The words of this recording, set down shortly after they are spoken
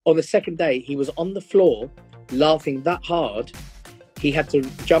On the second day, he was on the floor laughing that hard, he had to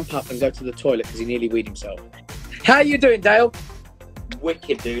jump up and go to the toilet because he nearly weed himself. How are you doing, Dale?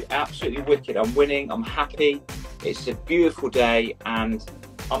 Wicked, dude. Absolutely wicked. I'm winning. I'm happy. It's a beautiful day, and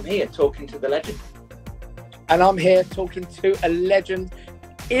I'm here talking to the legend. And I'm here talking to a legend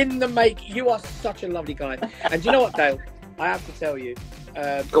in the make. You are such a lovely guy. And do you know what, Dale? I have to tell you,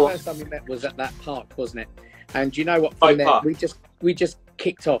 the first time we met was at that park, wasn't it? And do you know what? From there, we just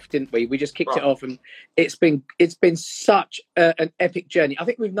kicked off, didn't we? We just kicked it off, and it's been such an epic journey. I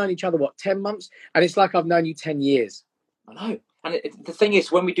think we've known each other 10 months, and it's like I've known you 10 years. I know. And the thing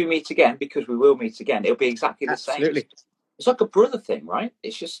is, when we do meet again, because we will meet again, it'll be exactly the same. Absolutely. It's like a brother thing, right?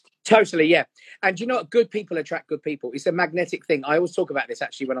 It's just... Totally, yeah. And you know what? Good people attract good people. It's a magnetic thing. I always talk about this,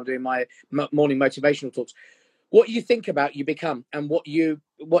 actually, when I'm doing my morning motivational talks. What you think about, you become. And what you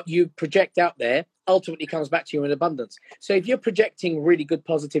project out there ultimately comes back to you in abundance. So if you're projecting really good,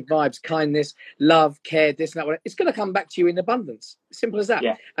 positive vibes, kindness, love, care, this and that, whatever, it's going to come back to you in abundance. Simple as that.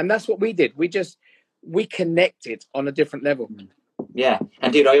 Yeah. And that's what we did. We connected on a different level. Yeah.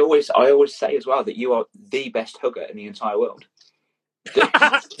 And dude, I always say as well that you are the best hugger in the entire world.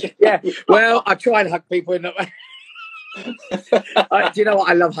 Yeah. Well, I try and hug people in that way. Do you know what?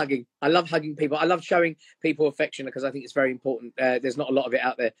 I love hugging. I love hugging people. I love showing people affection because I think it's very important. There's not a lot of it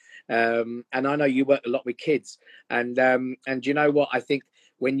out there. And I know you work a lot with kids. And you know what? I think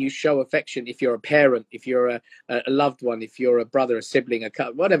when you show affection, if you're a parent, if you're a loved one, if you're a brother, a sibling,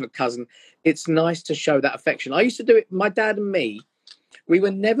 whatever cousin, it's nice to show that affection. I used to do it. My dad and me, we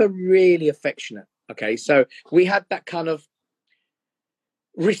were never really affectionate. Okay. So we had that kind of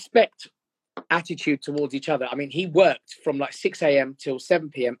respect attitude towards each other. I mean, he worked from like 6 a.m. till 7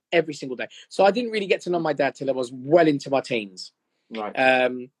 p.m. every single day. So I didn't really get to know my dad till I was well into my teens.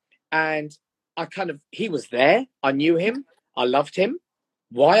 Right. And he was there. I knew him. I loved him.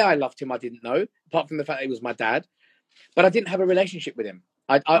 Why I loved him, I didn't know, apart from the fact that he was my dad. But I didn't have a relationship with him.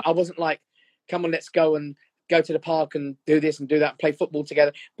 I wasn't like, come on, let's go to the park and do this and do that, and play football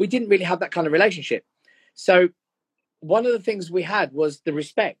together. We didn't really have that kind of relationship. So one of the things we had was the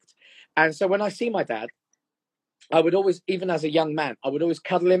respect. And so when I see my dad, I would always, even as a young man, I would always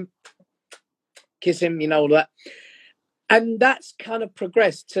cuddle him, kiss him, all that. And that's kind of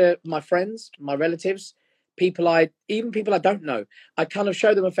progressed to my friends, my relatives, even people I don't know. I kind of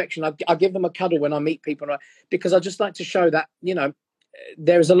show them affection. I give them a cuddle when I meet people because I just like to show that,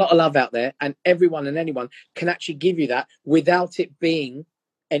 there's a lot of love out there and everyone and anyone can actually give you that without it being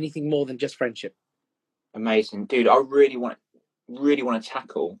anything more than just friendship. Amazing. Dude, I really want to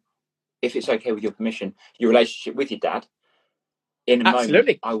tackle, if it's okay with your permission, your relationship with your dad. In a Absolutely.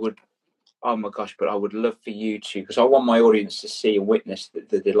 moment, I would, oh my gosh, but I would love for you to, because I want my audience to see and witness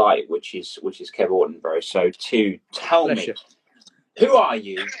the delight, which is Kev Orton, bro. So tell me, who are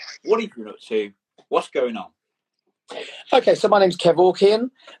you? What are you been up to? What's going on? Okay, so my name's Kev Orkian.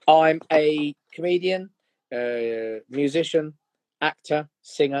 I'm a comedian, musician, actor,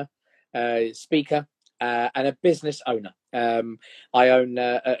 singer, speaker, and a business owner. I own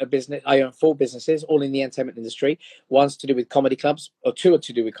a business. I own 4 businesses, all in the entertainment industry. One's to do with comedy clubs, or 2 are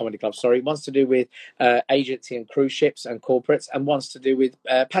to do with comedy clubs. Sorry, one's to do with agency and cruise ships and corporates, and one's to do with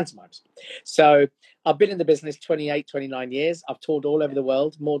pantomimes. So I've been in the business 28, 29 years. I've toured all over the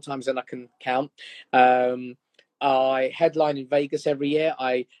world, more times than I can count. I headline in Vegas every year.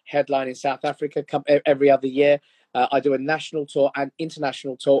 I headline in South Africa every other year. I do a national tour and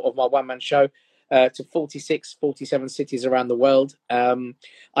international tour of my one-man show to 46, 47 cities around the world.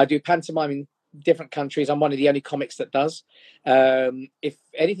 I do pantomime in different countries. I'm one of the only comics that does. If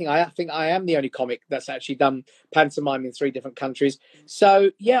anything, I think I am the only comic that's actually done pantomime in 3 different countries. So,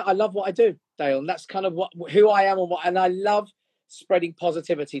 yeah, I love what I do, Dale. And that's kind of who I am and I love spreading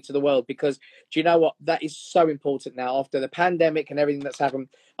positivity to the world because do you know what? That is so important now after the pandemic and everything that's happened.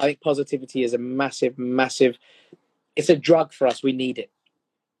 I think positivity is a massive, it's a drug for us. We need it.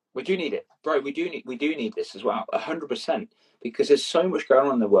 We do need it, bro. We do need this as well, 100%, because there's so much going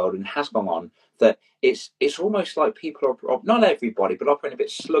on in the world and has gone on that it's almost like people are not everybody, but operating a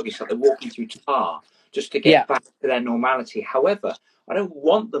bit sluggish, like they're walking through tar just to get back to their normality. However, I don't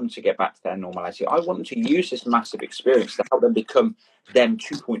want them to get back to their normality. I want them to use this massive experience to help them become them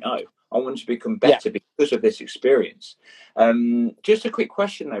 2.0. I want them to become better because of this experience. Just a quick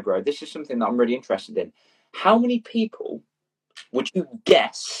question though, bro. This is something that I'm really interested in. How many people would you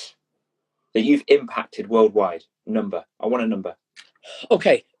guess that you've impacted worldwide? Number. I want a number.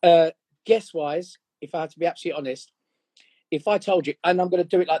 Okay. Guess-wise, if I had to be absolutely honest, if I told you, and I'm going to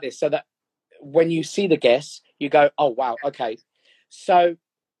do it like this so that when you see the guess, you go, oh, wow, okay. So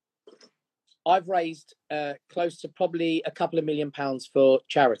I've raised close to probably a couple of £1 million for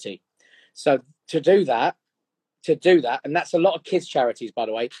charity. So to do that, and that's a lot of kids' charities, by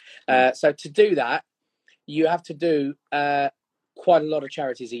the way. So to do that, you have to do quite a lot of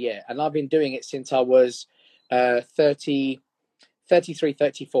charities a year. And I've been doing it since I was 33,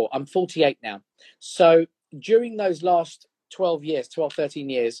 34. I'm 48 now. So during those last 12, 13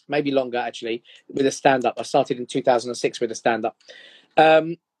 years, maybe longer actually, with a stand-up. I started in 2006 with a stand-up.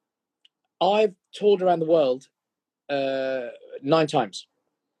 I've toured around the world 9 times.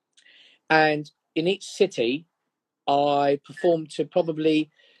 And in each city, I performed to probably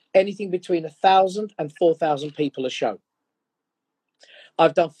anything between 1,000 and 4,000 people a show.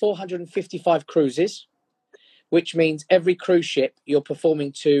 I've done 455 cruises, which means every cruise ship you're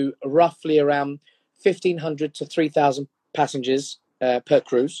performing to roughly around 1,500 to 3,000 passengers per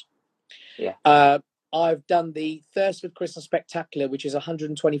cruise. Yeah. I've done the Thursford Christmas Spectacular, which is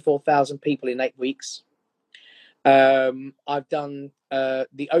 124,000 people in 8 weeks. I've done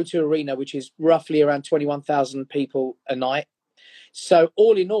the O2 Arena, which is roughly around 21,000 people a night. So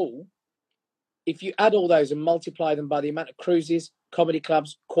all in all, if you add all those and multiply them by the amount of cruises, comedy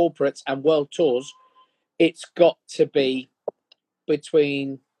clubs, corporates, and world tours, it's got to be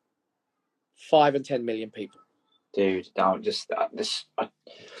between 5 and 10 million people. Dude,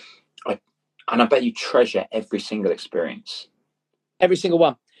 and I bet you treasure every single experience. Every single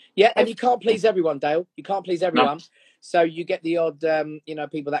one. Yeah, and you can't please everyone, Dale. You can't please everyone. No. So you get the odd,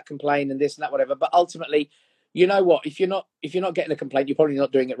 people that complain and this and that, whatever. But ultimately, you know what? If you're not getting a complaint, you're probably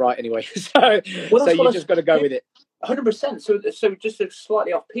not doing it right anyway. So you just got to go with it. 100%. So just a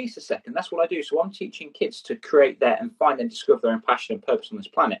slightly off piece a second. That's what I do. So I'm teaching kids to create and find and discover their own passion and purpose on this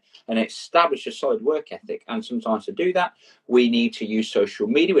planet, and establish a solid work ethic. And sometimes to do that, we need to use social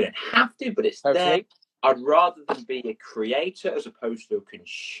media. We don't have to, but it's there. I'd rather than be a creator as opposed to a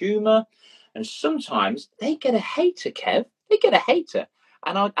consumer. And sometimes they get a hater, Kev. They get a hater.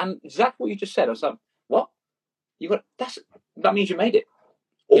 And exactly what you just said. I was like, what? That means you made it.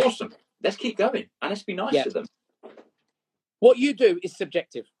 Awesome. Let's keep going. And let's be nice to them. What you do is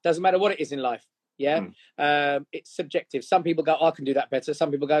subjective. Doesn't matter what it is in life. Yeah. It's subjective. Some people go, I can do that better. Some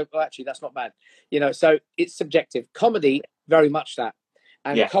people go, well, actually, that's not bad. So it's subjective. Comedy, very much that.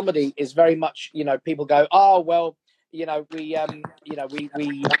 And comedy is very much, people go, oh, well, we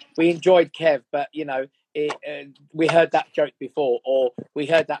enjoyed Kev, but, we heard that joke before, or we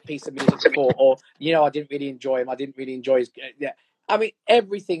heard that piece of music before, or, I didn't really enjoy him. I didn't really enjoy his, I mean,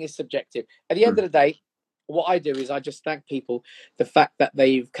 everything is subjective. At the end of the day, what I do is I just thank people the fact that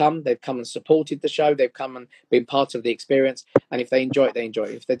they've come and supported the show. They've come and been part of the experience. And if they enjoy it, they enjoy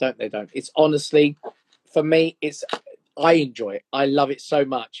it. If they don't, they don't. It's honestly, for me, I enjoy it. I love it so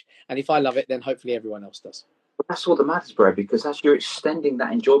much. And if I love it, then hopefully everyone else does. Well, that's all that matters, bro, because as you're extending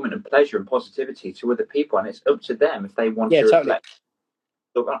that enjoyment and pleasure and positivity to other people, and it's up to them if they want to reflect.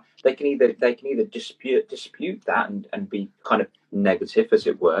 They can either dispute that and be kind of negative, as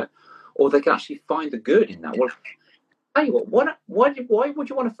it were, or they can actually find the good in that. Well, tell you what, why would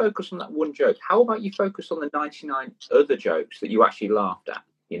you want to focus on that one joke? How about you focus on the 99 other jokes that you actually laughed at?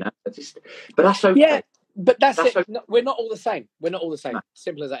 But that's okay. Yeah, but that's it. Okay. No, we're not all the same. We're not all the same. No.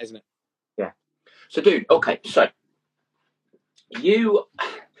 Simple as that, isn't it? Yeah. So, dude, okay. So,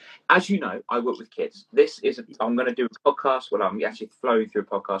 as you know, I work with kids. I'm going to do a podcast. Well, I'm actually flowing through a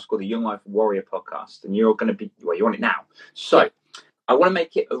podcast called the Young Life Warrior Podcast, and you're going to be, you're on it now. So, I want to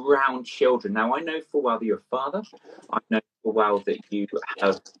make it around children. Now, I know for a while that you're a father. I know for a while that you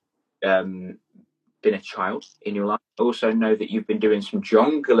have been a child in your life. I also know that you've been doing some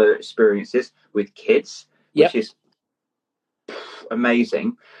jongular experiences with kids, which is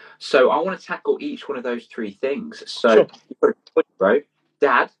amazing. So I want to tackle each one of those 3 things. So, bro,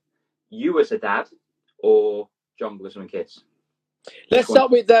 Dad, you as a dad, or jonglers and kids? Let's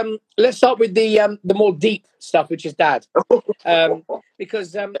start with the more deep stuff, which is Dad,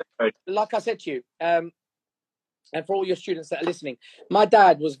 because like I said to you, and for all your students that are listening, my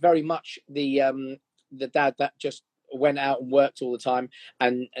dad was very much the dad that just went out and worked all the time,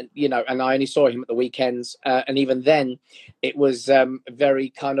 and I only saw him at the weekends, and even then, it was very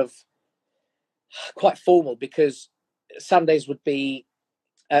kind of quite formal, because Saturdays would be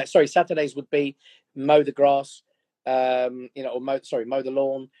mow the grass, mow the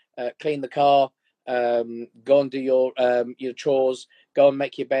lawn, clean the car, go and do your chores, go and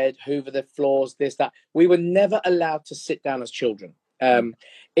make your bed, hoover the floors, this, that. We were never allowed to sit down as children.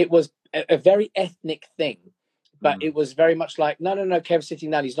 It was a very ethnic thing, but it was very much like, no, Kev's sitting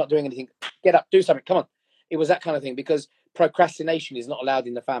down, he's not doing anything. Get up, do something, come on. It was that kind of thing, because procrastination is not allowed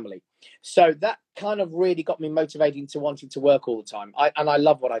in the family. So that kind of really got me motivated to wanting to work all the time. And I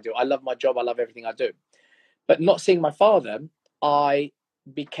love what I do. I love my job. I love everything I do. But not seeing my father, I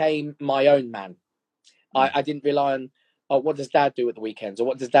became my own man. I didn't rely on, oh, what does dad do at the weekends, or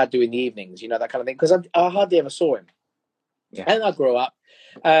what does dad do in the evenings, that kind of thing, because I hardly ever saw him. Yeah. And I grew up,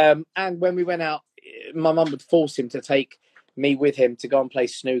 and when we went out, my mum would force him to take me with him to go and play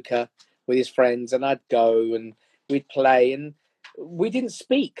snooker with his friends, and I'd go and we'd play, and we didn't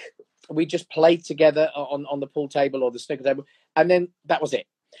speak. We just played together on the pool table or the snooker table, and then that was it.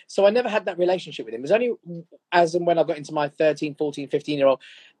 So I never had that relationship with him. It was only as and when I got into my 13, 14, 15-year-old,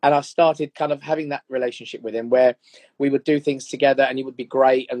 and I started kind of having that relationship with him where we would do things together, and he would be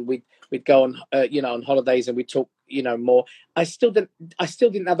great, and we'd go on, on holidays, and we'd talk, more. I still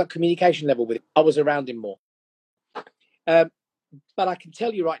didn't have that communication level with him. I was around him more. But I can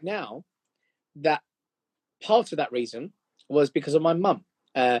tell you right now that part of that reason was because of my mum.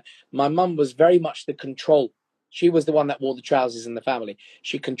 My mum was very much the control. She was the one that wore the trousers in the family.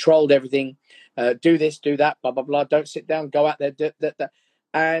 She controlled everything. Do this, do that, blah, blah, blah. Don't sit down, go out there, do that.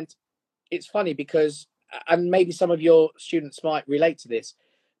 And it's funny because, and maybe some of your students might relate to this,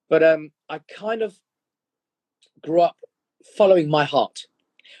 but I kind of grew up following my heart,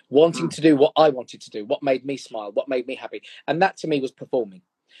 wanting to do what I wanted to do, what made me smile, what made me happy. And that to me was performing.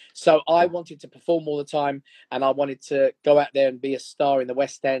 So I wanted to perform all the time, and I wanted to go out there and be a star in the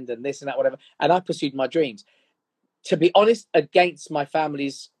West End and this and that, whatever. And I pursued my dreams. To be honest, against my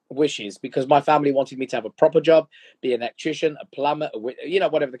family's wishes, because my family wanted me to have a proper job, be an electrician, a plumber,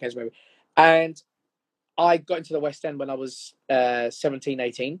 whatever the case may be. And I got into the West End when I was 17,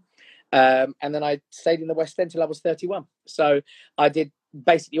 18. And then I stayed in the West End till I was 31. So I did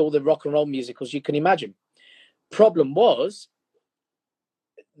basically all the rock and roll musicals you can imagine. Problem was,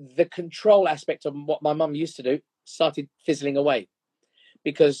 the control aspect of what my mum used to do started fizzling away,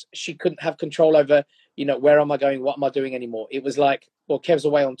 because she couldn't have control over, where am I going, what am I doing anymore. It was like, well, Kev's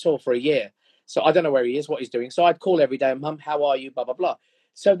away on tour for a year, so I don't know where he is, what he's doing. So I'd call every day, Mum, how are you, blah, blah, blah.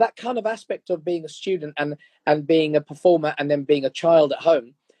 So that kind of aspect of being a student and being a performer and then being a child at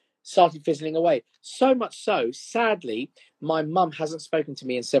home started fizzling away. So much so, sadly, my mum hasn't spoken to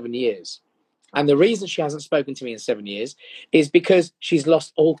me in 7 years. And the reason she hasn't spoken to me in 7 years is because she's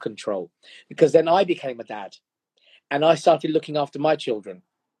lost all control. Because then I became a dad and I started looking after my children.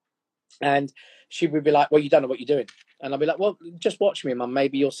 And she would be like, well, you don't know what you're doing. And I'd be like, well, just watch me, Mum.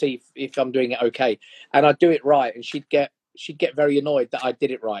 Maybe you'll see if I'm doing it okay. And I'd do it right. And she'd get very annoyed that I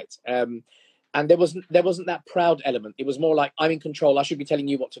did it right. And there wasn't that proud element. It was more like, I'm in control. I should be telling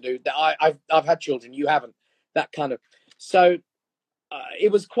you what to do. I've had children. You haven't. That kind of. So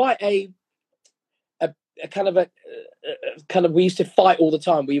it was quite a kind of, we used to fight all the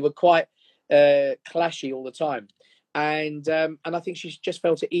time. We were quite clashy all the time. And I think she just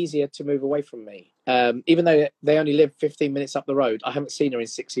felt it easier to move away from me. Even though they only live 15 minutes up the road, I haven't seen her in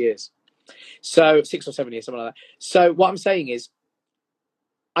 6 years. So 6 or 7 years, something like that. So what I'm saying is,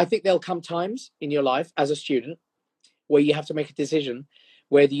 I think there'll come times in your life as a student where you have to make a decision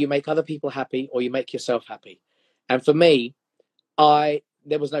whether you make other people happy or you make yourself happy. And for me,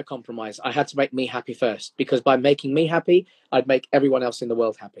 there was no compromise. I had to make me happy first, because by making me happy, I'd make everyone else in the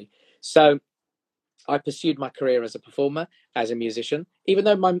world happy. So I pursued my career as a performer, as a musician, even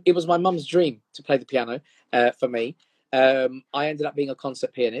though it was my mum's dream to play the piano for me. I ended up being a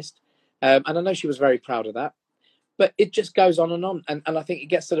concert pianist. And I know she was very proud of that. But it just goes on and on. And I think it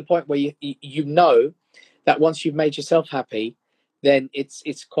gets to the point where you know that once you've made yourself happy, then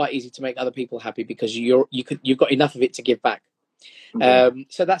it's quite easy to make other people happy, because you've got enough of it to give back.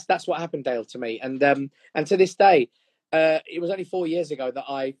 So that's what happened, Dale, to me. And to this day, it was only 4 years ago that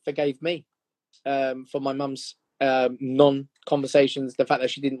I forgave me for my mum's non-conversations, the fact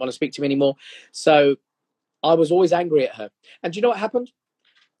that she didn't want to speak to me anymore. So I was always angry at her. And do you know what happened?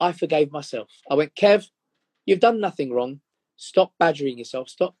 I forgave myself. I went, Kev, you've done nothing wrong. Stop badgering yourself.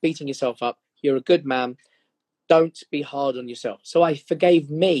 Stop beating yourself up. You're a good man. Don't be hard on yourself. So I forgave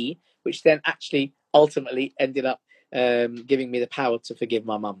me, which then actually ultimately ended up giving me the power to forgive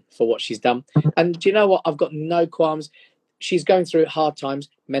my mum for what she's done. And do you know what? I've got no qualms. She's going through hard times,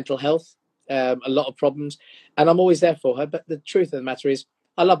 mental health, a lot of problems, and I'm always there for her. But the truth of the matter is,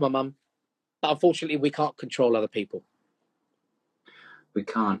 I love my mum, but unfortunately we can't control other people. We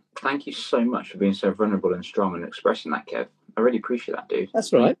can't. Thank you so much for being so vulnerable and strong and expressing that, Kev. I really appreciate that, dude.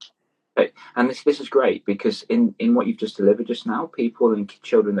 That's right. And this is great, because in what you've just delivered just now, people and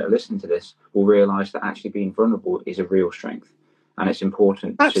children that are listening to this will realise that actually being vulnerable is a real strength, and it's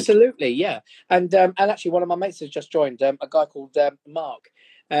important. Absolutely, yeah. And actually, one of my mates has just joined, a guy called Mark.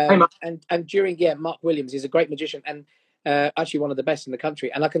 Hey, Mark. And during Mark Williams is a great magician, and actually one of the best in the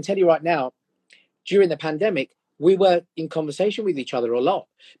country. And I can tell you right now, during the pandemic, we were in conversation with each other a lot,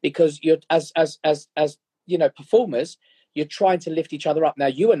 because you're as you know, performers, you're trying to lift each other up. Now,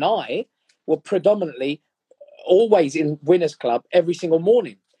 you and I were predominantly always in Winners Club every single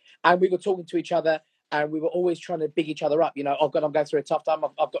morning, and we were talking to each other, and we were always trying to big each other up. You know, oh God, I'm going through a tough time.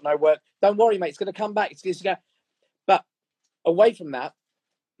 I've got no work. Don't worry, mate. It's going to come back. It's going to go. But away from that,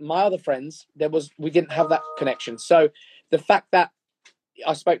 my other friends, we didn't have that connection. So the fact that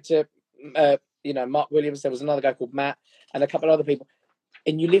I spoke to, you know, Mark Williams, there was another guy called Matt, and a couple of other people,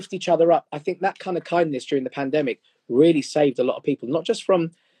 and you lift each other up. I think that kind of kindness during the pandemic really saved a lot of people, not just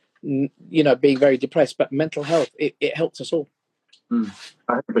from, you know, being very depressed, but mental health. It helps us all.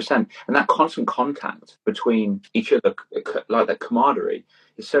 100%. And that constant contact between each other, like that camaraderie,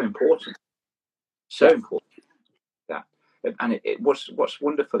 is so important. So important. That, and what's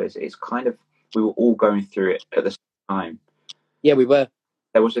wonderful is it's kind of, we were all going through it at the same time. Yeah, we were.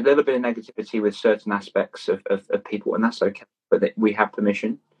 There was a little bit of negativity with certain aspects of people, and that's okay. But we have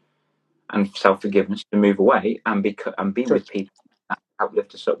permission and self-forgiveness to move away and be with people that help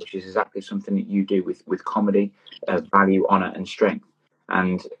lift us up, which is exactly something that you do with comedy, value, honor, and strength.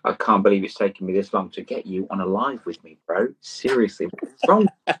 And I can't believe it's taken me this long to get you on a live with me, bro. Seriously, what's wrong?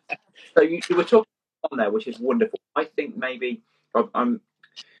 So you were talking on there, which is wonderful. I think maybe I'm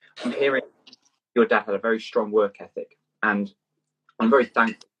hearing your dad had a very strong work ethic, and I'm very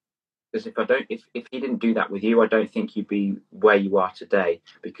thankful, because if he didn't do that with you, I don't think you'd be where you are today,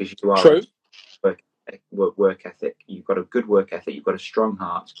 because you are true. Work ethic. You've got a good work ethic. You've got a strong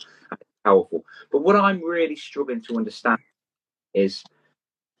heart. And it's powerful. But what I'm really struggling to understand is,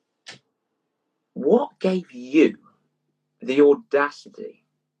 what gave you the audacity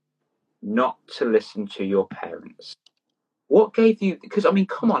not to listen to your parents? What gave you? Because I mean,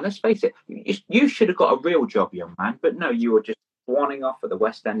 come on, let's face it. You should have got a real job, young man. But no, you were just swanning off at the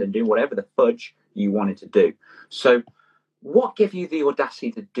West End and doing whatever the fudge you wanted to do. So, what gave you the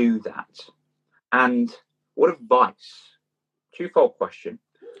audacity to do that? And what advice? Twofold question.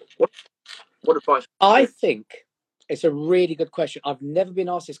 What advice? I think it's a really good question. I've never been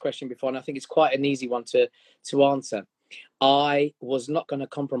asked this question before, and I think it's quite an easy one to answer. I was not going to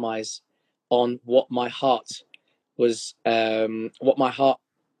compromise on what my heart was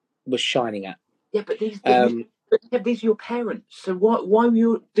shining at. Yeah, but these are your parents. So why were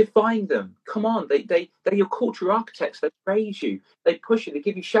you defying them? Come on, they're your cultural architects. They raise you, they push you, they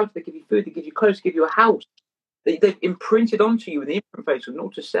give you shelter, they give you food, they give you clothes, they give you a house. They've imprinted onto you in the imprint phase from 0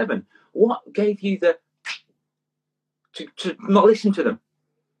 to 7. What gave you to not listen to them?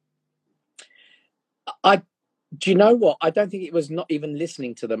 Do you know what? I don't think it was not even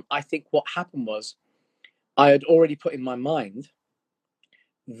listening to them. I think what happened was, I had already put in my mind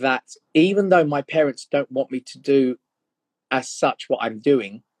that even though my parents don't want me to do as such what I'm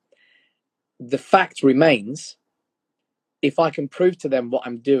doing, the fact remains, if I can prove to them what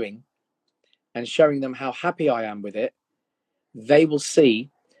I'm doing and showing them how happy I am with it, they will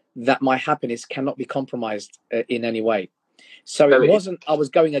see that my happiness cannot be compromised in any way. So it wasn't I was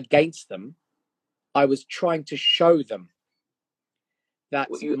going against them. I was trying to show them that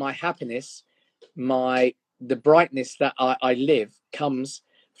my happiness, the brightness that I live, comes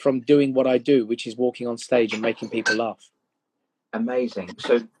from doing what I do, which is walking on stage and making people laugh. Amazing.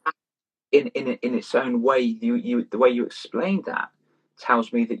 So in its own way, the way you explained that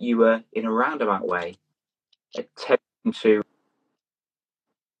tells me that you were, in a roundabout way, attempting to,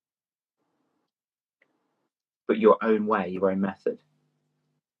 but your own way, your own method.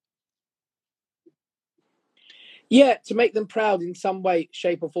 Yeah, to make them proud in some way,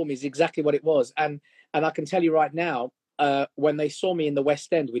 shape, or form is exactly what it was. And I can tell you right now, when they saw me in the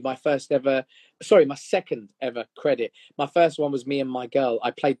West End with my second ever credit. My first one was Me and My Girl.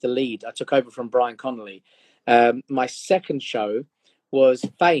 I played the lead. I took over from Brian Connolly. My second show was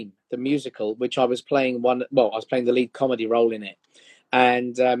Fame, the musical, which I was playing I was playing the lead comedy role in it.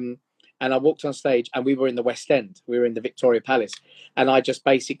 And I walked on stage, and we were in the West End. We were in the Victoria Palace. And I just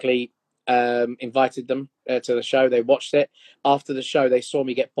basically invited them to the show. They watched it. After the show, they saw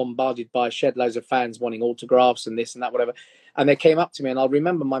me get bombarded by shed loads of fans wanting autographs and this and that, whatever. And they came up to me, and I'll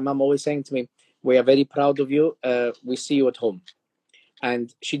remember my mum always saying to me, "We are very proud of you. We see you at home."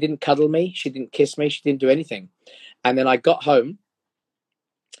 And she didn't cuddle me. She didn't kiss me. She didn't do anything. And then I got home,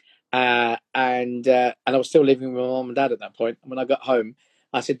 and I was still living with my mum and dad at that point. And when I got home,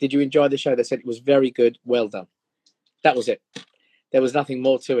 I said, "Did you enjoy the show?" They said, "It was very good. Well done." That was it. There was nothing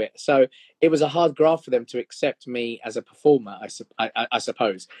more to it. So it was a hard graft for them to accept me as a performer, I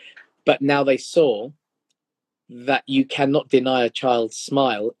suppose. But now they saw that you cannot deny a child's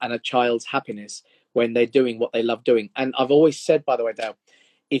smile and a child's happiness when they're doing what they love doing. And I've always said, by the way, Dale,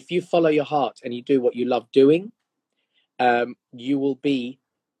 if you follow your heart and you do what you love doing, you will be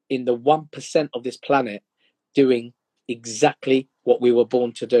in the 1% of this planet doing exactly what we were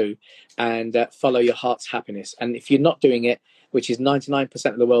born to do, and follow your heart's happiness. And if you're not doing it, which is 99%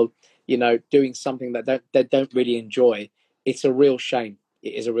 of the world, doing something that they don't really enjoy, it's a real shame.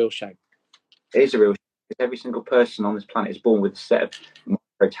 It is a real shame. It is a real shame. Every single person on this planet is born with a set of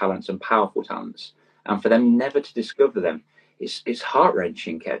micro talents and powerful talents, and for them never to discover them, it's heart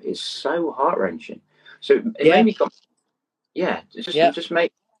wrenching, Kev. It's so heart wrenching. So it made me go, just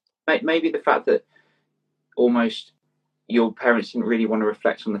maybe the fact that almost your parents didn't really want to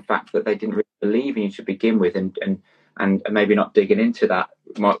reflect on the fact that they didn't really believe in you to begin with, and maybe not digging into that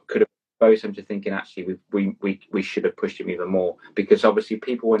could have exposed them to thinking, actually, we should have pushed him even more. Because obviously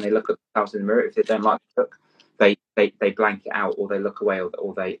people, when they look at themselves in the mirror, if they don't like the look, they blank it out, or they look away,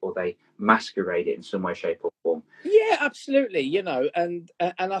 or they masquerade it in some way, shape or form. Yeah, absolutely. And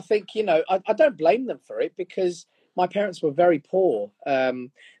I think, I don't blame them for it, because my parents were very poor,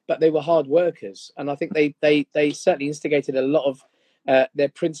 but they were hard workers, and I think they certainly instigated a lot of their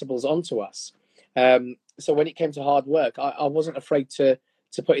principles onto us. So when it came to hard work, I wasn't afraid to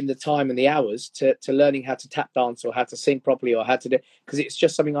put in the time and the hours to learning how to tap dance, or how to sing properly, or how to do, because it's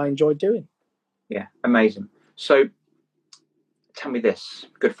just something I enjoyed doing. Yeah, amazing. So tell me this.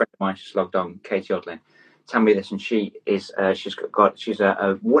 A good friend of mine just logged on, Katie Odlin. Tell me this, and she's a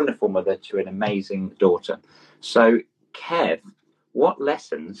wonderful mother to an amazing daughter. So, Kev, what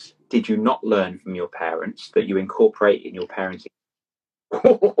lessons did you not learn from your parents that you incorporate in your parenting?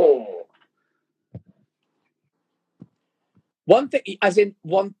 One thing, as in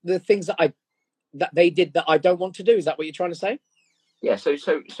the things that they did that I don't want to do. Is that what you're trying to say? Yeah. So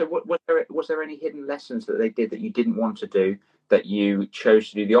what was there any hidden lessons that they did that you didn't want to do, that you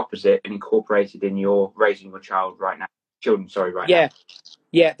chose to do the opposite and incorporated in your raising your child right now? Children, sorry, right now.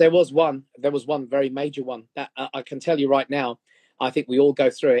 Yeah, there was one very major one that I can tell you right now. I think we all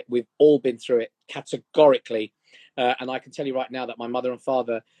go through it. We've all been through it categorically. And I can tell you right now that my mother and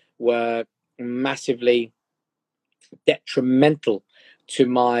father were massively detrimental to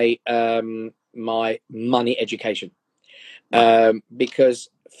my my money education. Because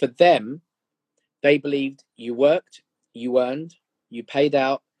for them, they believed you worked, you earned, you paid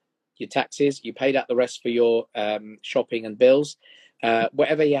out your taxes, you paid out the rest for your shopping and bills.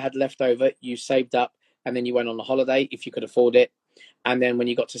 Whatever you had left over, you saved up, and then you went on a holiday if you could afford it. And then when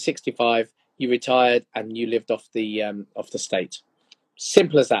you got to 65, you retired and you lived off the state.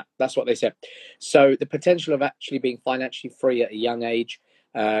 Simple as that. That's what they said. So the potential of actually being financially free at a young age,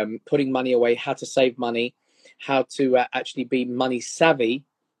 putting money away, how to save money, how to actually be money savvy,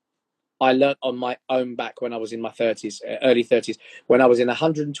 I learned on my own back when I was in my 30s, early 30s, when I was in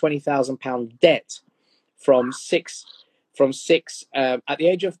 £120,000 debt from the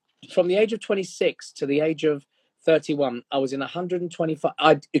age of 26 to the age of 31. I was in 125.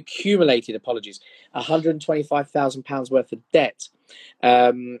 I'd accumulated, £125,000 worth of debt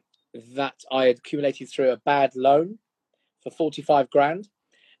that I had accumulated through a bad loan for 45 grand,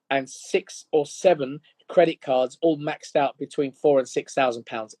 and 6 or 7 credit cards, all maxed out between £4,000 and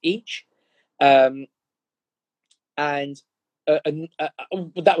 £6,000 each. And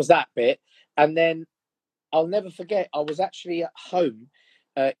that was that bit. And then I'll never forget, I was actually at home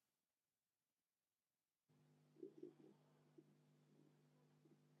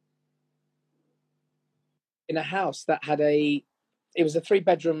in a house that had it was a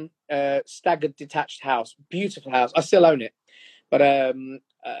 3-bedroom staggered detached house, beautiful house. I still own it, but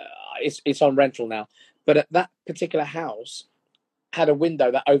it's on rental now. But at that particular house had a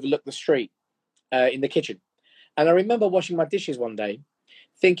window that overlooked the street in the kitchen. And I remember washing my dishes one day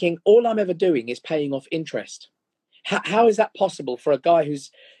thinking, all I'm ever doing is paying off interest. How is that possible for a guy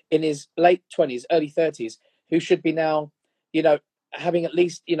who's in his late 20s, early 30s, who should be now, having at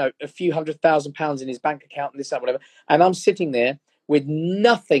least, a few £100,000 in his bank account and this, that, whatever. And I'm sitting there with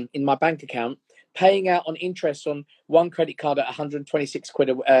nothing in my bank account, paying out on interest on one credit card at 126 quid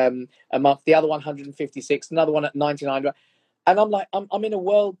a month, the other 156, another one at 99. And I'm like, I'm in a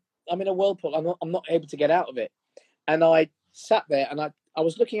whirlpool. I'm not able to get out of it. And I sat there and I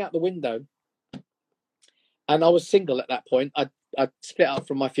was looking out the window, and I was single at that point. I split up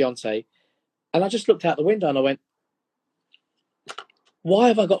from my fiance, and I just looked out the window and I went, why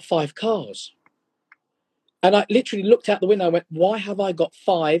have I got 5 cars? And I literally looked out the window and went, why have I got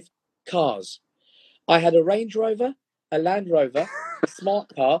 5 cars? I had a Range Rover, a Land Rover, a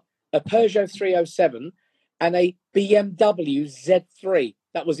smart car, a Peugeot 307, and a BMW Z3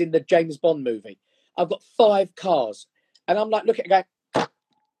 that was in the James Bond movie. I've got 5 cars. And I'm like, look at it going,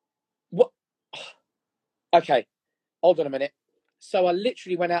 what? Okay, hold on a minute. So I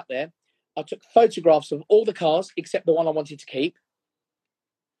literally went out there. I took photographs of all the cars except the one I wanted to keep.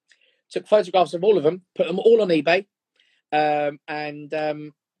 Took photographs of all of them, put them all on eBay, and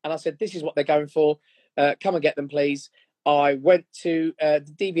I said, "This is what they're going for. Come and get them, please." I went to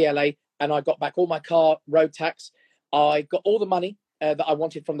the DVLA and I got back all my car road tax. I got all the money that I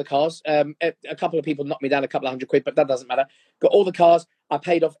wanted from the cars. A couple of people knocked me down a couple of £100, but that doesn't matter. Got all the cars. I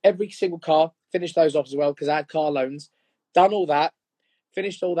paid off every single car, finished those off as well because I had car loans. Done all that,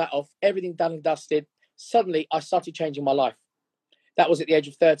 finished all that off, everything done and dusted. Suddenly, I started changing my life. That was at the age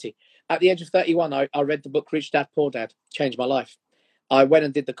of 30. At the age of 31, I read the book Rich Dad, Poor Dad, changed my life. I went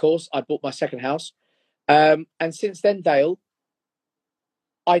and did the course. I bought my second house. And since then, Dale,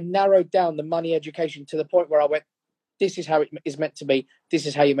 I narrowed down the money education to the point where I went, this is how it is meant to be. This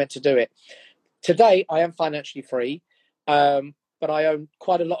is how you're meant to do it. Today, I am financially free, but I own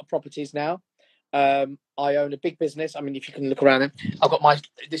quite a lot of properties now. I own a big business. I mean, if you can look around, I've got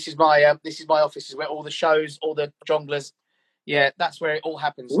this is my office. This is where all the shows, all the jonglers. Yeah, that's where it all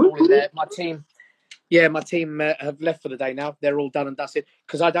happens. All in there. My team have left for the day now. They're all done and dusted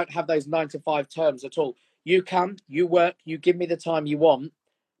because I don't have those 9 to 5 terms at all. You come, you work, you give me the time you want,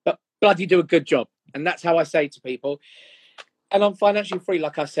 but bloody do a good job. And that's how I say to people. And I'm financially free,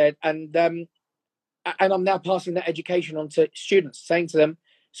 like I said, and I'm now passing that education on to students, saying to them,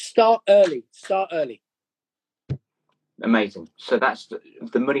 start early. Amazing. So that's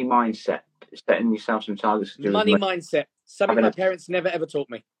the money mindset, setting yourself some targets to do money mindset. Something my parents never ever taught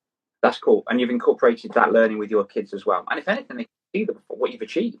me. That's cool. And you've incorporated that learning with your kids as well. And if anything, they can see what you've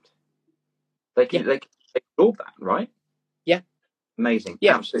achieved. They can absorb that, right? Yeah. Amazing.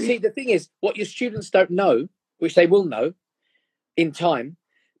 Yeah. Absolutely. See, the thing is, what your students don't know, which they will know in time,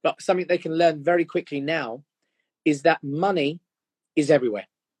 but something they can learn very quickly now, is that money is everywhere.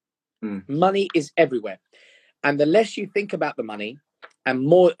 Money is everywhere. And the less you think about the money and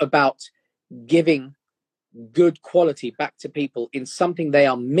more about giving good quality back to people in something they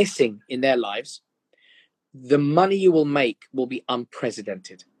are missing in their lives, the money you will make will be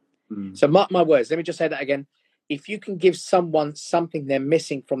unprecedented. So mark my words. Let me just say that again. If you can give someone something they're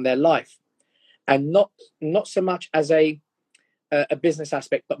missing from their life, and not so much as a business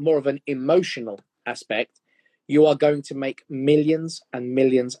aspect, but more of an emotional aspect, you are going to make millions and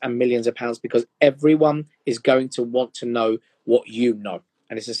millions and millions of pounds because everyone is going to want to know what you know.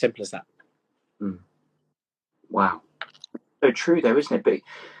 And it's as simple as that. Wow. So true though, isn't it? But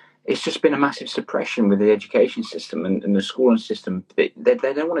it's just been a massive suppression with the education system and the schooling system. They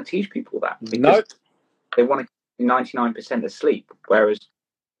don't want to teach people that. No. They want to 99% asleep. Whereas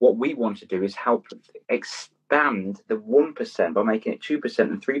what we want to do is help expand the 1% by making it 2%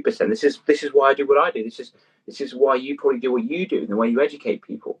 and 3%. This is why I do what I do. This is why you probably do what you do and the way you educate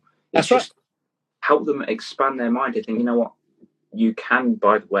people. It's That's right. Just help them expand their mind to think, you know what, you can,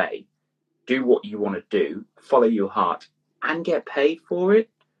 by the way, do what you want to do, follow your heart, and get paid for it.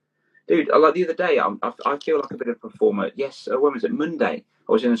 Dude, like the other day, I feel like a bit of a performer. Yes, when was it? Monday.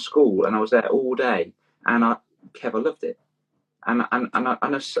 I was in a school and I was there all day, and I loved it. And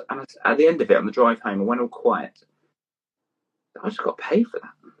at the end of it, on the drive home, I went all quiet. I just got paid for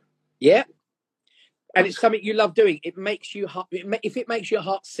that. Yeah, and it's something you love doing. It makes you if it makes your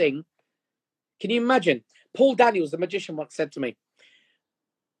heart sing. Can you imagine? Paul Daniels, the magician, once said to me,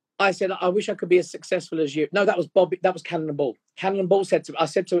 I said, I wish I could be as successful as you. No, that was Bobby. That was Cannon and Ball. Cannon and Ball said to me, I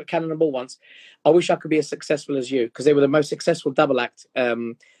said to Cannon and Ball once, I wish I could be as successful as you, because they were the most successful double act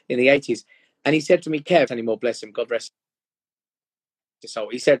in the 80s. And he said to me, Kev, anymore, bless him, God rest his soul.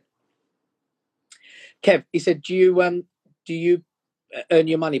 He said, Kev, he said, do you earn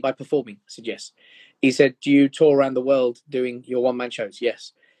your money by performing? I said, yes. He said, do you tour around the world doing your one-man shows?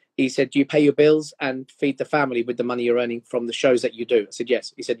 Yes. He said, do you pay your bills and feed the family with the money you're earning from the shows that you do? I said,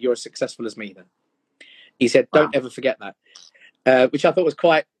 yes. He said, you're as successful as me then. He said, don't ever forget that, which I thought was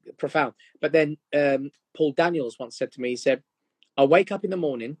quite profound. But then Paul Daniels once said to me, he said, I wake up in the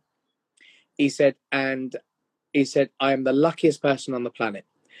morning, he said, I am the luckiest person on the planet.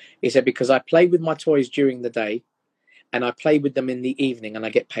 He said, because I play with my toys during the day and I play with them in the evening and I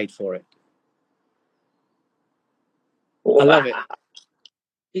get paid for it. I love it.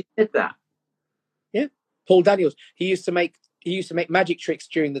 He did that. Yeah. Paul Daniels. He used to make magic tricks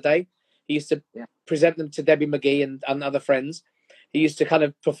during the day. He used to present them to Debbie McGee and other friends. He used to kind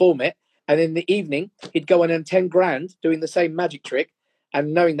of perform it. And in the evening, he'd go and earn 10 grand doing the same magic trick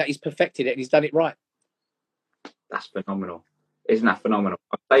and knowing that he's perfected it and he's done it right. That's phenomenal. Isn't that phenomenal?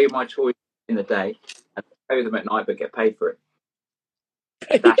 I play with my toys in the day and play with them at night, but get paid for it.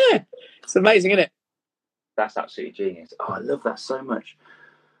 Yeah. It's amazing, isn't it? That's absolutely genius. Oh, I love that so much.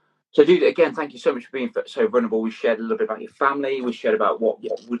 So, dude, again, thank you so much for being so vulnerable. We shared a little bit about your family. We shared about what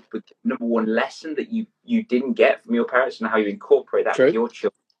would be the number one lesson that you didn't get from your parents and how you incorporate that with your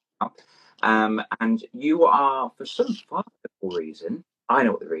children. And you are, for some farcical reason, I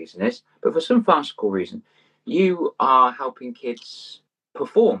know what the reason is, but for some farcical reason, you are helping kids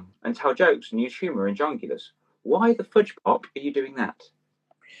perform and tell jokes and use humour and jongulars. Why the fudge pop are you doing that?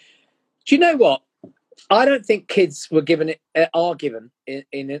 Do you know what? I don't think kids are given an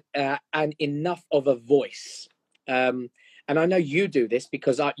enough of a voice. And I know you do this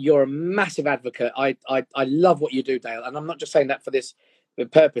because you're a massive advocate. I love what you do, Dale. And I'm not just saying that for this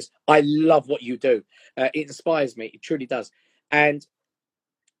purpose. I love what you do. It inspires me. It truly does. And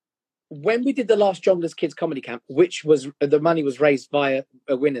when we did the last Jongleurs Kids Comedy Camp, which was the money was raised via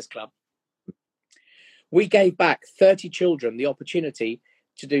a Winners Club, we gave back 30 children the opportunity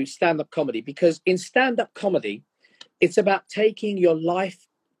to do stand-up comedy, because in stand-up comedy, it's about taking your life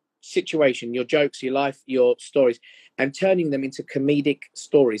situation, your jokes, your life, your stories, and turning them into comedic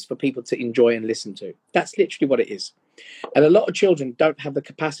stories for people to enjoy and listen to. That's literally what it is. And a lot of children don't have the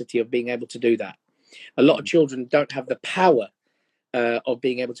capacity of being able to do that. A lot of children don't have the power of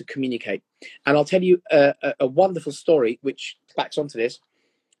being able to communicate. And I'll tell you a wonderful story which backs onto this.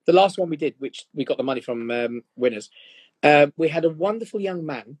 The last one we did, which we got the money from Winners, we had a wonderful young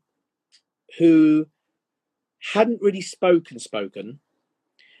man who hadn't really spoken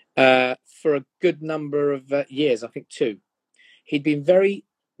for a good number of years, I think 2. He'd been very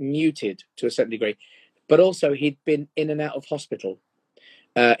muted to a certain degree, but also he'd been in and out of hospital.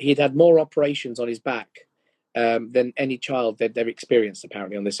 He'd had more operations on his back than any child they'd ever experienced,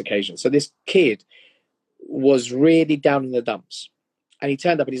 apparently, on this occasion. So this kid was really down in the dumps. And he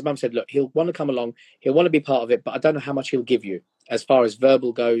turned up and his mum said, look, he'll want to come along. He'll want to be part of it, but I don't know how much he'll give you as far as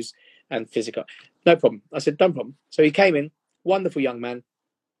verbal goes and physical. No problem. I said, no problem. So he came in, wonderful young man.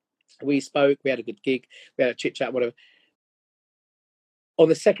 We spoke. We had a good gig. We had a chit chat, whatever. On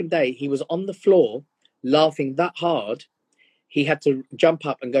the second day, he was on the floor laughing that hard, he had to jump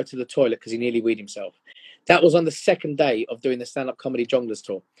up and go to the toilet because he nearly weed himself. That was on the second day of doing the stand-up comedy Jongleurs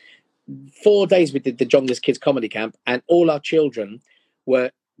tour. 4 days we did the Jongleurs Kids Comedy Camp, and all our children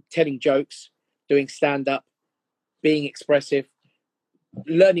were telling jokes, doing stand-up, being expressive,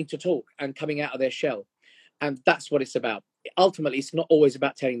 learning to talk and coming out of their shell. And that's what it's about. Ultimately, it's not always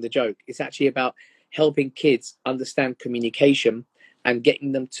about telling the joke. It's actually about helping kids understand communication and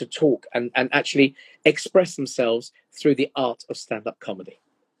getting them to talk and actually express themselves through the art of stand-up comedy.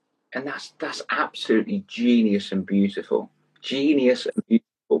 And that's absolutely genius and beautiful. Genius and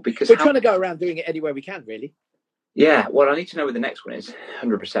beautiful, because we're trying to go around doing it anywhere we can, really. Yeah, well, I need to know where the next one is,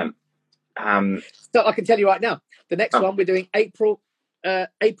 100%. So I can tell you right now, the next one we're doing April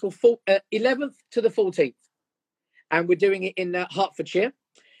 11th to the 14th. And we're doing it in Hertfordshire.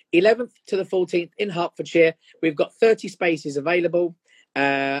 11th to the 14th in Hertfordshire. We've got 30 spaces available,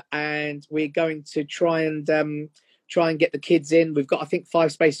 and we're going to try and get the kids in. We've got, I think,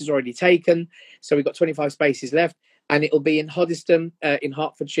 5 spaces already taken, so we've got 25 spaces left, and it'll be in Hoddesdon in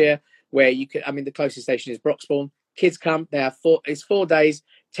Hertfordshire, where you can. I mean, the closest station is Broxbourne. Kids come. It's 4 days,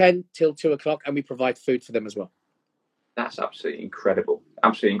 10 till 2 o'clock, and we provide food for them as well. That's absolutely incredible.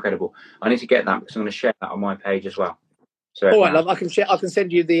 Absolutely incredible. I need to get that because I'm going to share that on my page as well. So all right, love. I can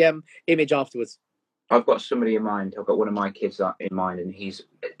send you the image afterwards. I've got somebody in mind. I've got one of my kids in mind, and he's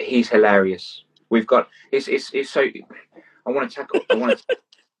hilarious. We've got it's so. I want to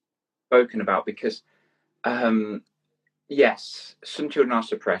spoken about because, yes, some children are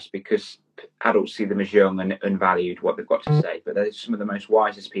suppressed because adults see them as young and unvalued what they've got to say. But they're some of the most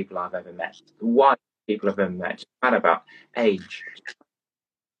wisest people I've ever met. Wisest people I've ever met. It's not about age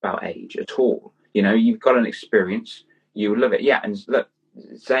at all. You know, you've got an experience. You would love it. Yeah, and look,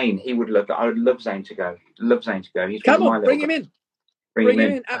 Zane, he would love it. I would love Zane to go. He's come on, bring him in. Bring him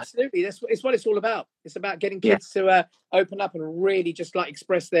in. Absolutely. That's what it's all about. It's about getting kids to open up and really just like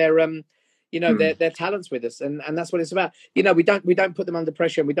express their their talents with us, and that's what it's about. You know, we don't put them under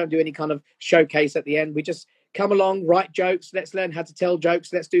pressure, and we don't do any kind of showcase at the end. We just come along, write jokes. Let's learn how to tell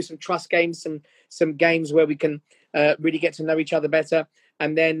jokes. Let's do some trust games, some games where we can really get to know each other better,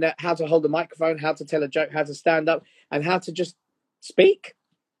 and then how to hold a microphone, how to tell a joke, how to stand up, and how to just speak.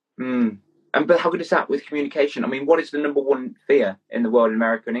 But how good is that with communication? I mean, what is the number one fear in the world, in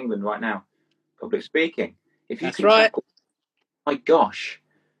America and England right now? Public speaking. If you That's right. My gosh,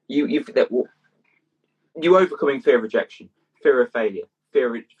 you overcoming fear of rejection, fear of failure,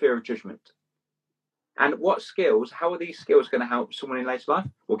 fear of judgment. And what skills? How are these skills going to help someone in later life?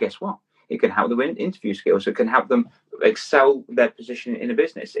 Well, guess what? It can help them in interview skills. It can help them excel their position in a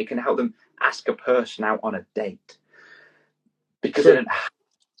business. It can help them ask a person out on a date. Because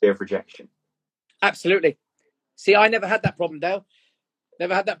fear of rejection. Absolutely. See, I never had that problem, Dale.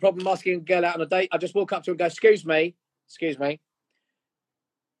 Never had that problem asking a girl out on a date. I just walk up to her and go, excuse me.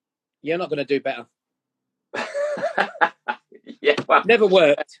 You're not going to do better. Yeah, well, Never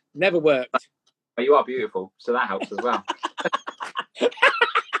worked. Well, you are beautiful, so that helps as well.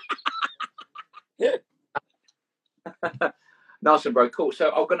 Nice one, bro. Cool.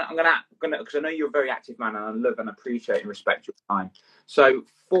 So I'm gonna because I know you're a very active man, and I love and appreciate and respect your time. So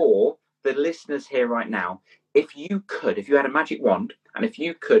for the listeners here right now, if you had a magic wand, and if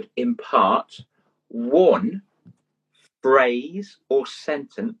you could impart one phrase or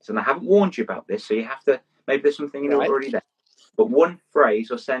sentence, and I haven't warned you about this, so you have to, maybe there's something in already there, but one phrase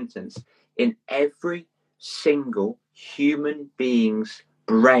or sentence in every single human being's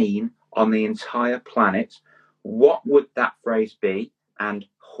brain on the entire planet, what would that phrase be and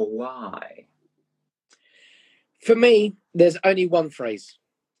why? For me, there's only one phrase,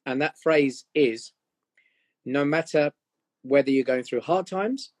 and that phrase is, no matter whether you're going through hard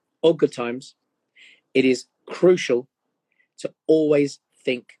times or good times, it is crucial to always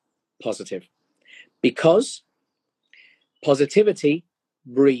think positive, because positivity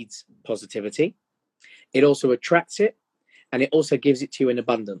breeds positivity. It also attracts it, and it also gives it to you in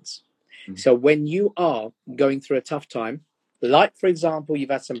abundance. Mm-hmm. So when you are going through a tough time, like, for example, you've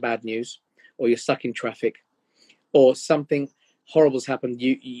had some bad news, or you're stuck in traffic, or something horrible's happened,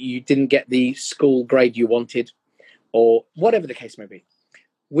 you didn't get the school grade you wanted, or whatever the case may be.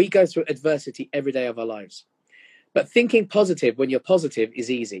 We go through adversity every day of our lives. But thinking positive when you're positive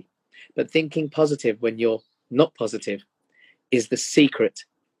is easy. But thinking positive when you're not positive is the secret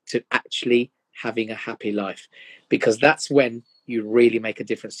to actually having a happy life, because that's when you really make a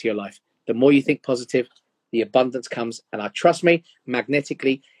difference to your life. The more you think positive, the abundance comes. And trust me,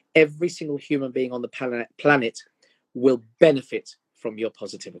 magnetically, every single human being on the planet will benefit from your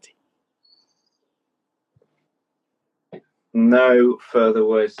positivity. No further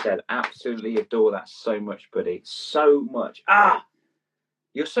words said. Absolutely adore that so much, buddy. So much.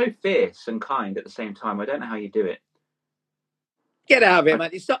 You're so fierce and kind at the same time. I don't know how you do it. Get out of here, man.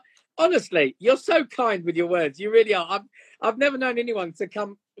 It's not, honestly, you're so kind with your words. You really are. I've never known anyone to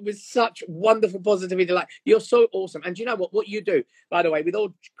come with such wonderful positivity. Like, you're so awesome. And you know what you do, by the way, with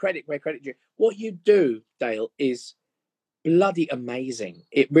all credit where credit due, what you do, Dale, is bloody amazing.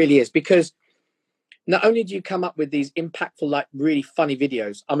 It really is, because not only do you come up with these impactful, like, really funny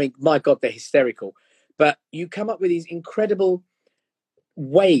videos, I mean, my God, they're hysterical, but you come up with these incredible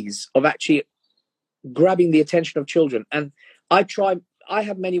ways of actually grabbing the attention of children. And I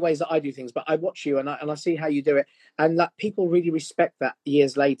have many ways that I do things, but I watch you and I see how you do it. And that people really respect that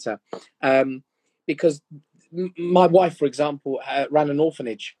years later. Because my wife, for example, ran an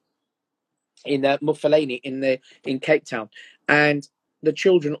orphanage in Mufaleni in Cape Town. And the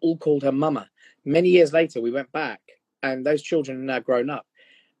children all called her Mama. Many years later, we went back, and those children are now grown up.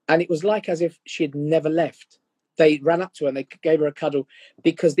 And it was like as if she had never left. They ran up to her and they gave her a cuddle,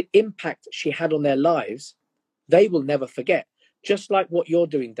 because the impact she had on their lives, they will never forget. Just like what you're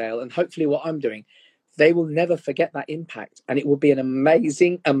doing, Dale, and hopefully what I'm doing, they will never forget that impact. And it will be an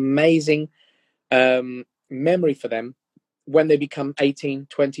amazing, amazing memory for them when they become 18,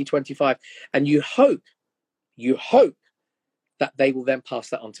 20, 25. And you hope that they will then pass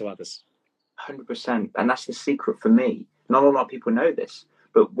that on to others. 100%. And that's the secret for me. Not a lot of people know this,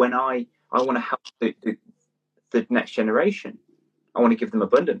 but when I want to help the next generation, I want to give them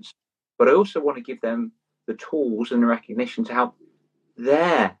abundance, but I also want to give them the tools and the recognition to help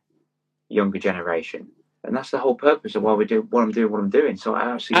their younger generation. And that's the whole purpose of why we do what I'm doing. So I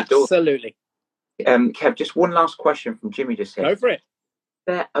absolutely adore. Kev, just one last question from Jimmy just here. Go for it.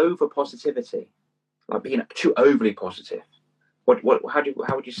 Their over positivity, like being too overly positive.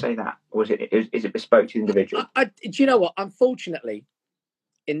 How would you say that? Or is it bespoke to the individual? Do you know what? Unfortunately,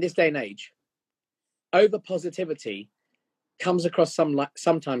 in this day and age, over positivity comes across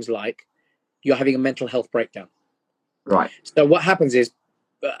sometimes like you're having a mental health breakdown. Right. So what happens is,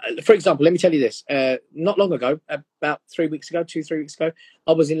 for example, let me tell you this. Not long ago, about 2-3 weeks ago,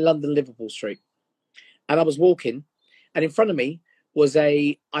 I was in London, Liverpool Street, and I was walking, and in front of me was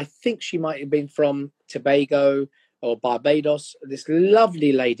I think she might have been from Tobago or Barbados, this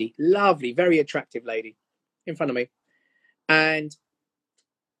lovely lady, very attractive lady in front of me. And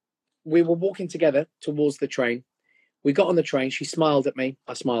we were walking together towards the train. We got on the train. She smiled at me.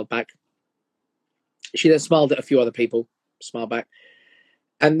 I smiled back. She then smiled at a few other people, smiled back.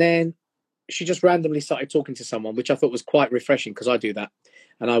 And then she just randomly started talking to someone, which I thought was quite refreshing, because I do that.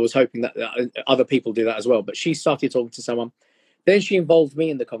 And I was hoping that other people do that as well. But she started talking to someone. Then she involved me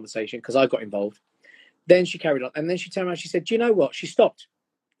in the conversation, because I got involved. Then she carried on. And then she turned around. She said, do you know what? She stopped.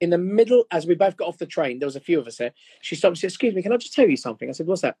 in the middle, as we both got off the train, there was a few of us there. She stopped and said, "Excuse me, can I just tell you something?" I said,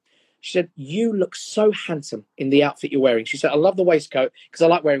 "What's that?" She said, "You look so handsome in the outfit you're wearing." She said, "I love the waistcoat," because I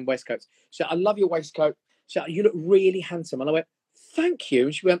like wearing waistcoats. She said, "I love your waistcoat." She said, "You look really handsome." And I went, "Thank you."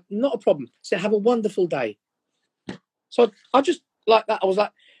 And she went, "Not a problem." She said, "Have a wonderful day." So I just like that. I was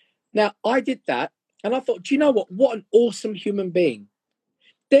like, now I did that. And I thought, do you know what? What an awesome human being.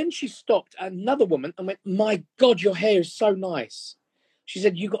 Then she stopped another woman and went, "My God, your hair is so nice." She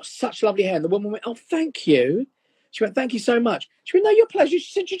said, "You got such lovely hair." And the woman went, "Oh, thank you." She went, "Thank you so much." She went, "No, your pleasure."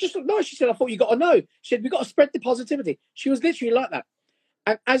 She said, "You just look nice." She said, "I thought you got to know." She said, "We got to spread the positivity." She was literally like that.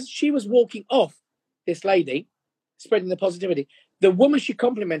 And as she was walking off, this lady, spreading the positivity, the woman she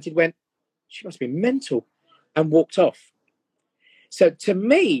complimented went, "She must be mental," and walked off. So to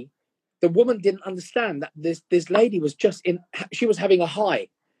me, the woman didn't understand that this lady was she was having a high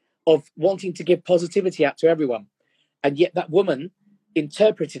of wanting to give positivity out to everyone. And yet that woman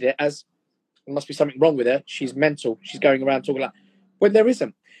interpreted it as, there must be something wrong with her. She's mental. She's going around talking like, when there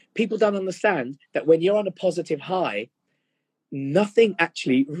isn't. People don't understand that when you're on a positive high, nothing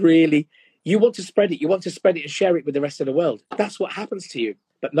actually really, you want to spread it. You want to spread it and share it with the rest of the world. That's what happens to you.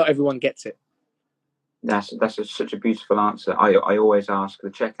 But not everyone gets it. That's such a beautiful answer. I always ask the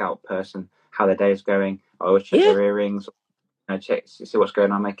checkout person how their day is going. I always check their earrings, check see what's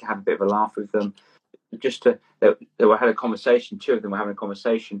going on, have a bit of a laugh with them. Just they had a conversation. Two of them were having a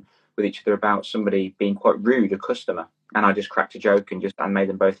conversation with each other about somebody being quite rude, a customer, and I just cracked a joke and made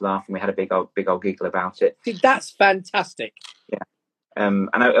them both laugh, and we had a big old giggle about it. See, that's fantastic. Yeah. And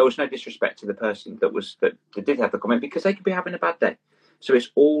there was no disrespect to the person that did have the comment, because they could be having a bad day. So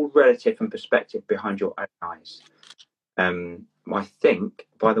it's all relative and perspective behind your own eyes. I think,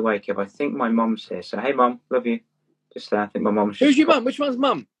 by the way, Kev, I think my mum's here. So, hey, Mum, love you. Just I think my mum's. Who's your mum? Which one's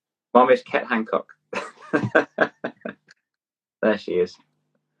mum? Mum is Ket Hancock. There she is.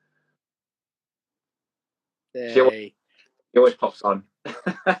 She always pops on.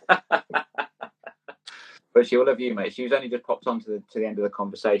 But she will love you, mate. She's only just popped on to the end of the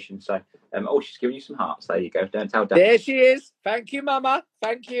conversation. So, she's giving you some hearts. There you go. Don't tell Dad. There she is. Thank you, Mama.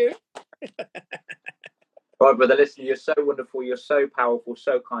 Thank you. Right, brother, listen, you're so wonderful. You're so powerful,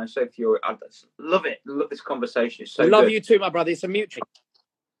 so kind, so pure. I love it. Love this conversation. It's so love good. You too, my brother. It's a mutual.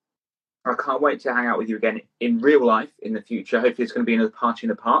 I can't wait to hang out with you again in real life in the future. Hopefully it's going to be another party in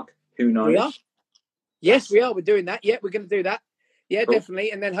the park. Who knows? We are. Yes, we are. We're doing that. Yeah, we're going to do that. Yeah, cool.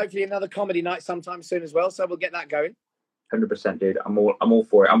 Definitely. And then hopefully another comedy night sometime soon as well. So we'll get that going. 100%, dude. I'm all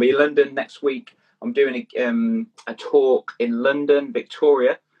for it. I'll be in London next week. I'm doing a talk in London,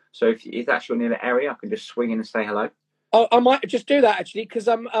 Victoria. So if that's your near the area, I can just swing in and say hello. Oh, I might just do that actually, because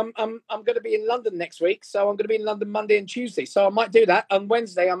I'm going to be in London next week. So I'm going to be in London Monday and Tuesday. So I might do that. On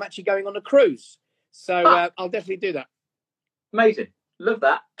Wednesday, I'm actually going on a cruise. So I'll definitely do that. Amazing. Love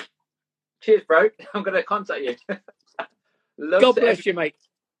that. Cheers, bro. I'm going to contact you. God bless you, mate.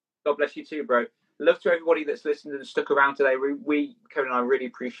 God bless you too, bro. Love to everybody that's listened and stuck around today. Kevin and I really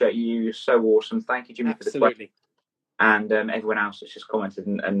appreciate you. You're so awesome. Thank you, Jimmy, for the question. And everyone else that's just commented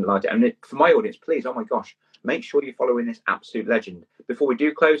and liked it. And for my audience, please, oh my gosh, make sure you're following this absolute legend. Before we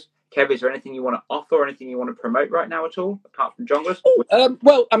do close, Kev, is there anything you want to offer or anything you want to promote right now at all, apart from Jongleurs?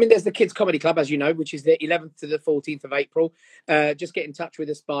 Well, I mean, there's the Kids Comedy Club, as you know, which is the 11th to the 14th of April. Just get in touch with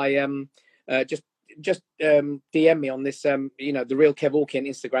us by just DM me on this, the Real Kev Orkin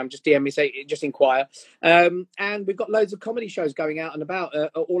Instagram. Just DM me, just inquire. And we've got loads of comedy shows going out and about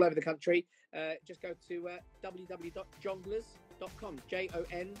all over the country. Just go to www.jongleurs.com.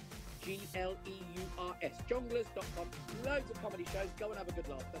 JONGLEURS. Jongleurs.com. Loads of comedy shows. Go and have a good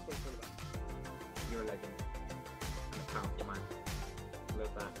laugh. That's what it's all about. You're a legend. A powerful man.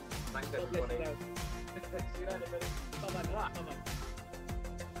 Love that. Thanks, everybody. See you later, buddy. Bye-bye. Bye-bye.